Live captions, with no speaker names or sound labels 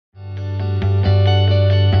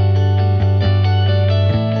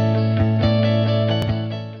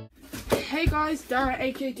Dara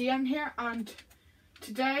aka DM here, and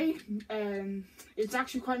today it's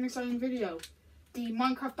actually quite an exciting video. The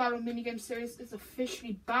Minecraft Battle minigame series is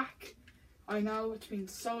officially back. I know it's been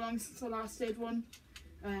so long since I last did one,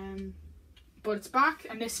 but it's back,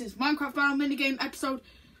 and this is Minecraft Battle minigame episode.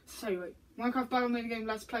 Minecraft Battle minigame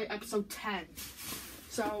Let's Play episode 10.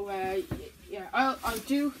 So yeah, I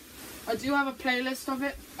do have a playlist of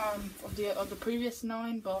it of the previous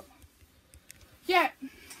 9, but yeah,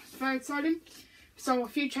 it's very exciting. So a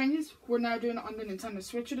few changes. We're now doing it on the Nintendo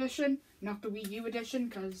Switch edition, not the Wii U edition,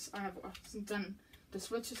 because I have since then the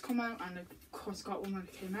Switch has come out, and of course got one when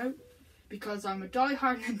it came out, because I'm a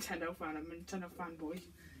die-hard Nintendo fan. I'm a Nintendo fanboy.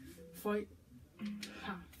 Fight.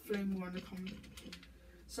 Flame war in the comment.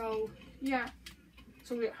 So yeah.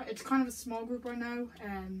 So it's kind of a small group right now.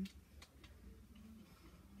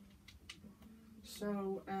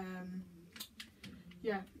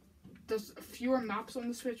 Yeah. There's fewer maps on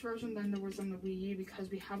the Switch version than there was on the Wii U, because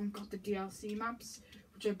we haven't got the DLC maps,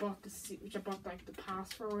 which I bought like the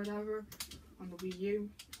pass for or whatever on the Wii U.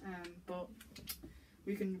 But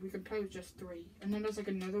we can play with just 3, and then there's like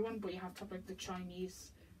another one, but you have to have like the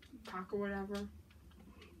Chinese pack or whatever.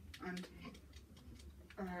 And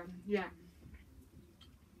yeah,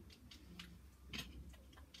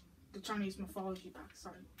 the Chinese mythology pack.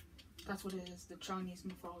 Sorry, that's what it is. The Chinese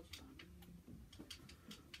mythology pack.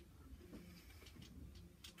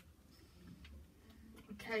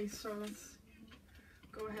 Okay, so let's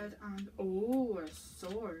go ahead and a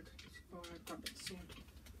sword. Oh, I got the sword.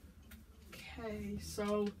 Okay,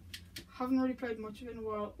 so haven't really played much of it in a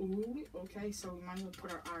while. Ooh, okay, so we might as well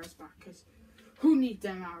put our arrows back, because who needs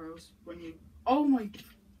them arrows when you? Oh my!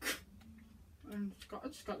 I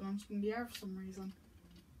just got launched in the air for some reason.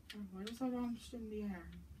 Why was I launched in the air?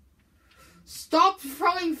 Stop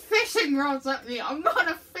throwing fishing rods at me! I'm not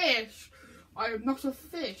a fish. I am not a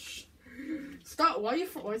fish. Stop! Why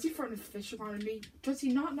is he throwing a fish around me? Does he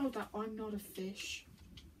not know that I'm not a fish?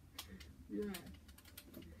 Yeah.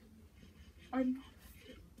 I'm not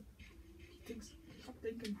a fish. Stop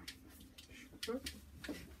thinking I'm a fish.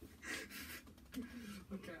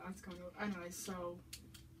 Okay, that's kind of... Anyway, so...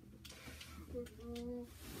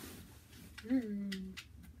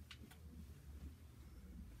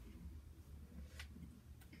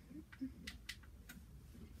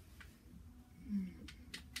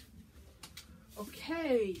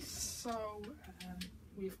 Okay, so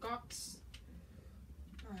we've got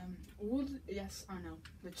all the, yes, I know,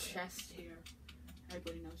 the chest here.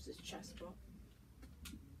 Everybody knows this chest, but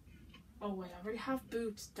oh wait, I already have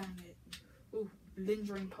boots. Dang it! Ooh,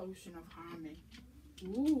 lingering potion of harming.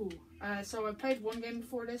 Ooh, so I played one game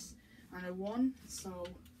before this and I won, so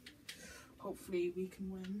hopefully we can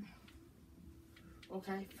win.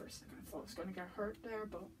 Okay, for a second I thought I was gonna get hurt there,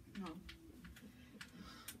 but no.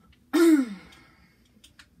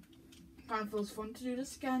 Kind of feels fun to do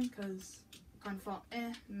this again, because I kind of thought,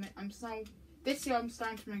 this year I'm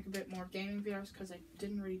starting to make a bit more gaming videos, because I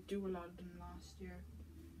didn't really do a lot of them last year,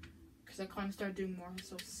 because I kind of started doing more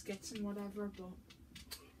so skits and whatever. But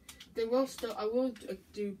I will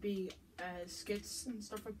do skits and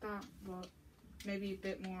stuff like that, but maybe a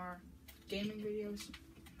bit more gaming videos.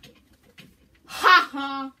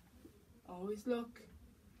 Haha! Always look.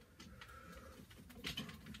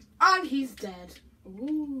 And he's dead.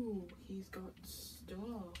 Ooh, he's got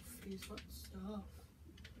stuff.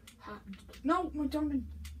 No, my diamond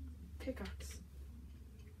pickaxe.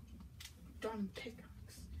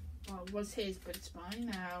 Well, it was his, but it's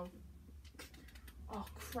mine now. Oh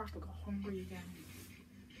crap, I got hungry again.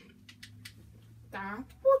 Dad,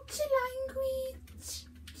 what's your language?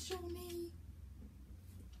 Johnny.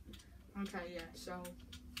 Okay, yeah, so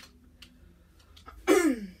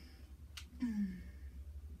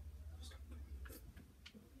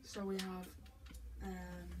so we have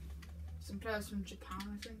some players from Japan,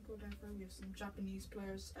 I think, whatever. We have some Japanese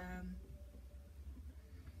players.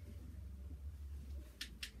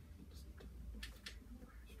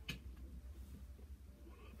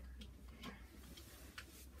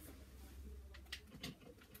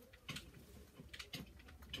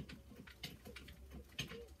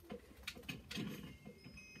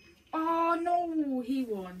 Oh no, he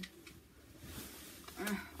won.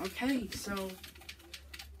 Okay, so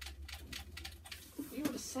we were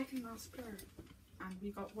the second last player, and we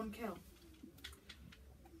got 1 kill,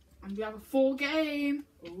 and we have a full game.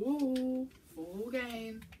 Ooh, full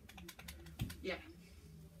game. Yeah.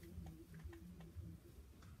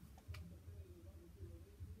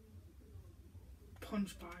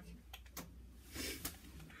 Punch bag.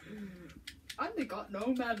 And they got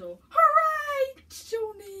no medal. Hooray,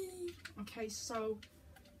 Johnny! Okay, so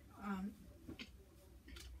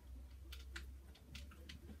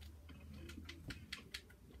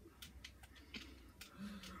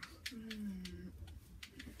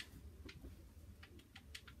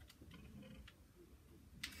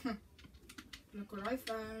Look what I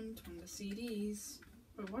found on the CDs.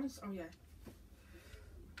 Oh, what is? Oh yeah.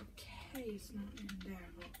 Okay, it's not in there.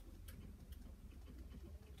 But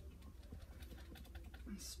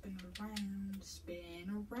and spin around,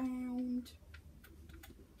 spin around.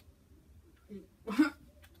 What?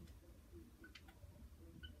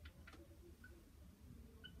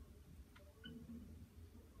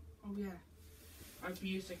 Oh yeah, I have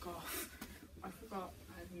music off. I forgot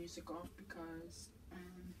I had music off because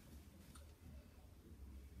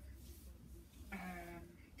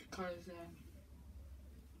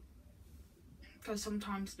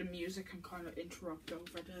sometimes the music can kind of interrupt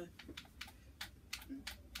over the.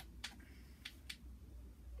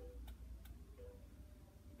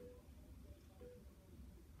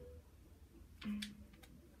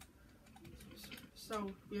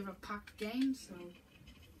 So we have a packed game, so.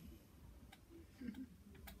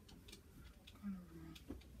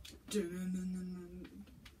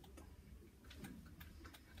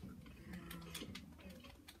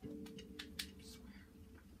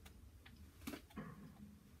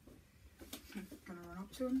 Gonna run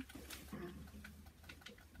up to him.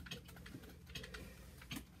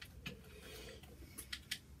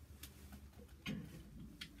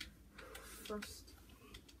 First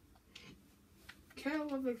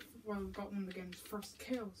kill of the, well, we've got one of the game's first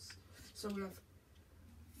kills. So we have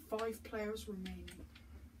 5 players remaining.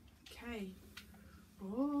 Okay.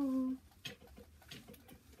 Oh.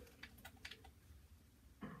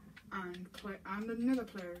 And another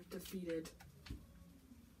player defeated.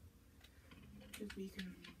 If we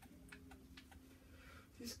can.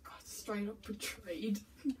 Just got straight up betrayed.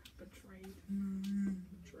 Betrayed.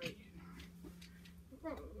 Betrayed.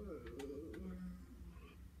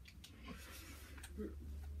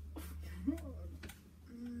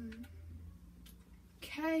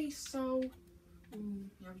 Okay, so you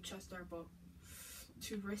have a chest there, but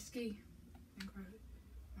too risky.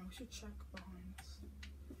 I should check behind us.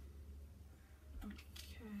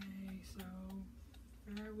 Okay, so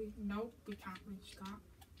there we. Nope, we can't reach that.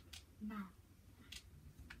 No.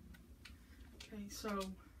 Okay, so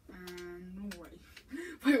Norway.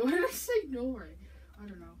 Wait, why did I say Norway? I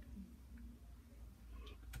don't know.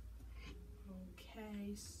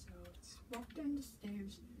 Okay, so let's walk down the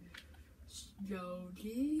stairs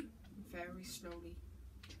slowly, very slowly.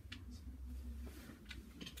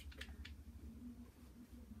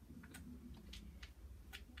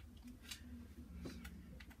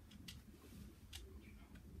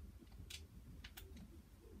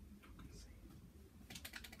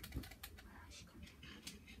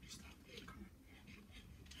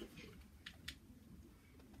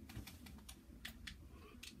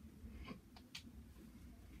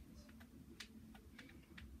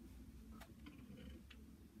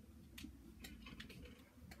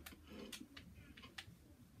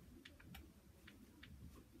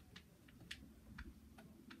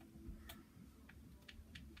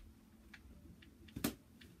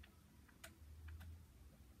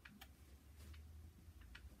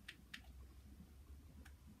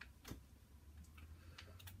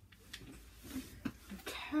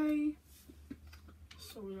 Okay,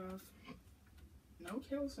 so we have no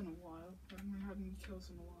kills in a while. I haven't had any kills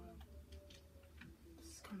in a while.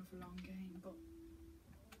 This is kind of a long game, but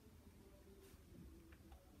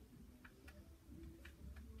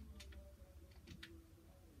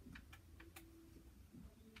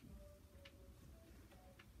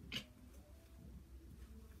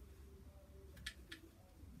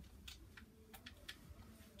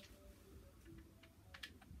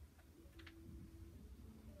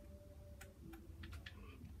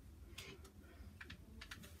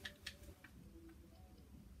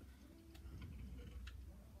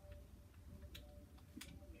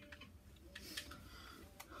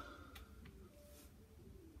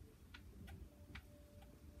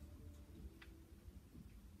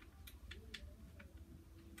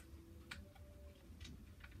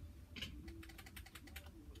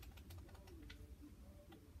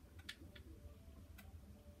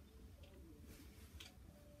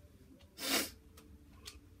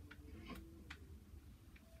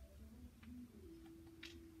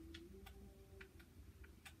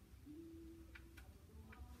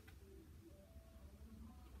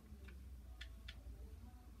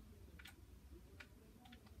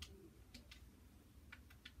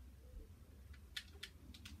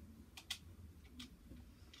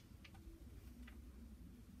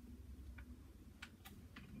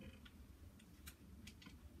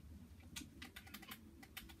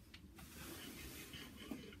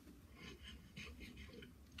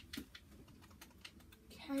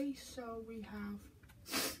okay, so we have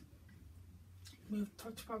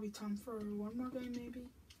probably time for one more game maybe.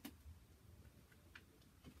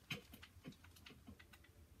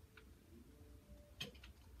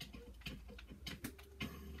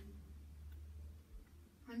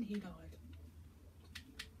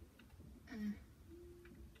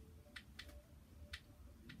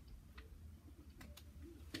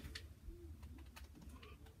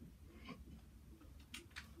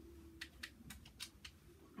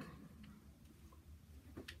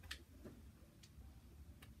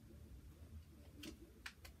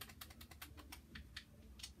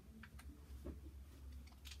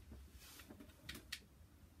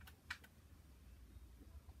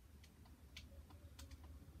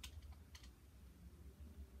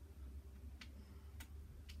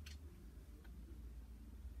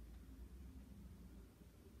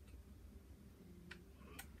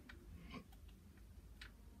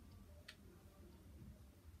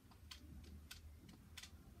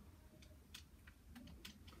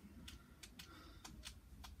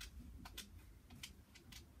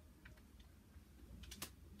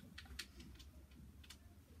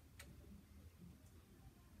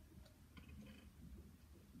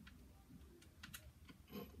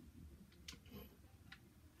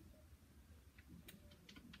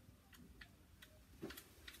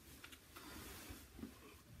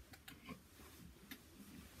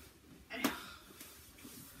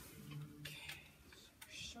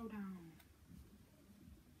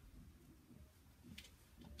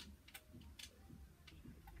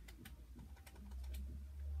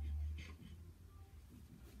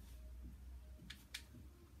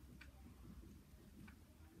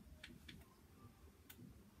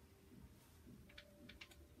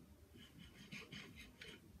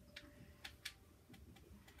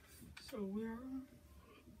 So we're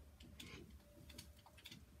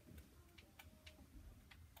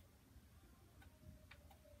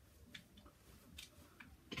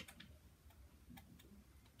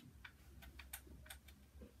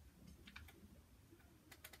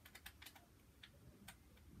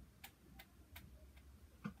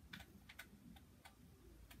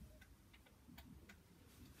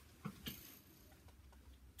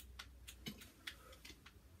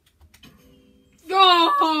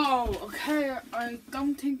okay, I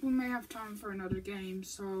don't think we may have time for another game,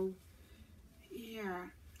 so yeah.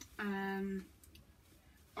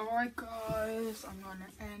 Alright guys, I'm gonna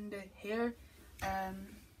end it here.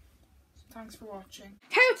 Thanks for watching.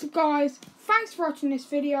 Hey, what's up guys? Thanks for watching this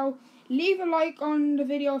video. Leave a like on the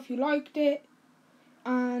video if you liked it.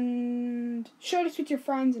 And share this with your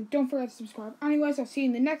friends and don't forget to subscribe. Anyways, I'll see you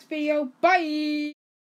in the next video. Bye!